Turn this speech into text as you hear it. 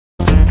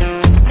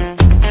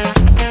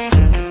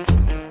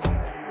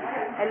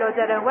Hello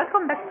there and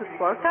welcome back to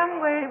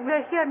Sportcam.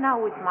 We're here now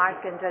with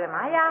Mark and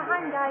Jeremiah. Hi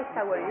guys,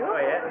 how are you? Oh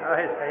yeah,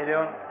 nice. How you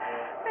doing?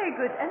 Very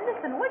good. And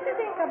listen, what do you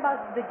think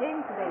about the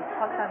game today,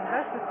 Scotland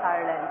versus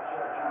Ireland?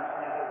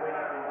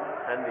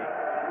 Handy.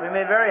 We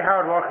made very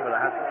hard work of it,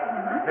 I have to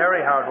say.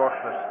 Very hard work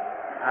of it.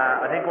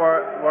 I think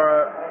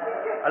we're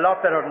a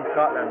lot better than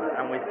Scotland,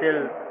 and we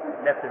still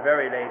left it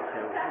very late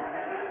to.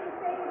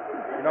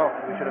 You know,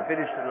 we should have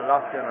finished it a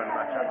lot sooner in the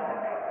match.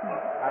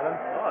 Alan?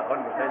 Oh,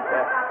 100%,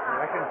 yeah. You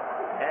reckon?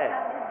 Yeah.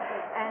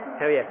 And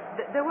Hell yeah.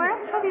 there were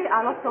actually a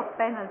lot of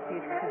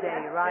penalties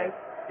today, right?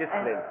 Yeah.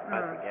 Discipline,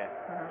 Patrick, yeah.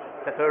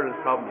 That's Ireland's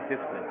problem is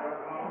discipline.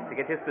 To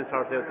get discipline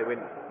sorted out, they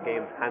win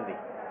games handy.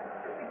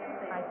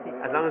 I see.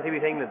 As long as they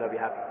beat England, they'll be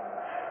happy.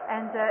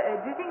 And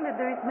do you think that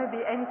there is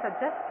maybe any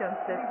suggestions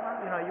that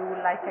you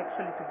would like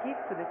actually to give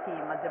to the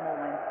team at the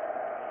moment?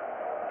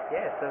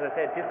 Yes, as I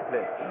said,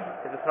 discipline.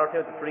 To sort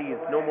out the freeze,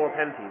 no more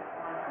penalties.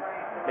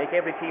 Make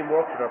every team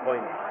work for their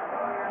points.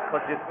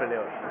 Cut discipline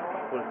out.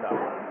 Full stop.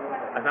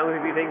 As long as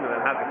we beat England,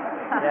 I'm happy.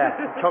 Yeah,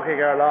 chucking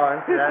our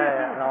lines,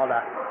 yeah, and all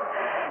that.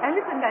 And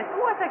listen guys, who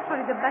was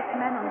actually the best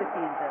man on the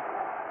field?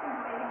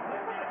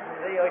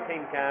 Today I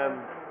think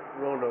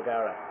Ronan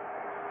O'Gara.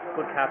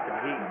 Good captain.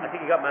 I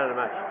think he got man of the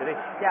match, did he?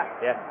 Yeah.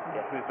 Yeah,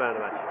 he was man of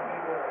the match.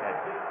 Yeah.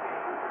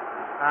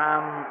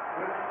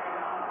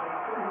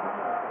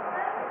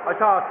 I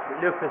thought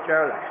Luke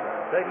Fitzgerald actually.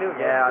 Like Luke,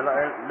 Yeah,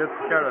 Luke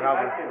Fitzgerald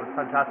was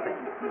fantastic.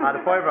 Had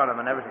a fiver on him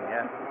and everything,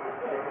 yeah.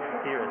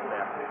 Serious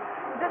there.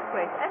 That's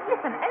great. And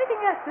listen, anything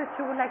else that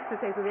you would like to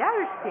say to the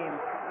Irish team?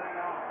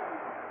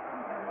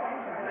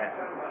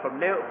 From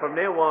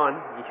now on,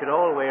 you should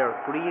all wear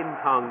green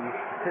tongs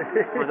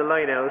for the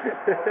line out.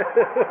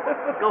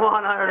 Go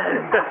on,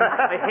 Ireland.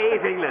 I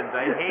hate England.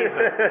 I hate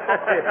it.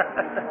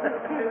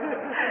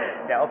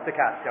 Yeah, up the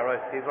cast. You're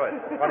right. He's right.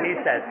 What he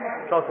said,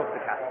 close up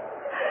the cast.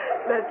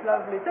 That's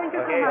lovely. Thank you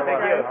Okay, so much.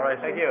 thank you. guys. All right,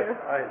 Thank you.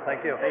 All right,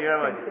 thank you. Thank you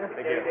very much.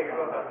 Thank you. Thank you.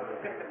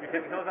 You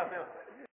take the clothes off now.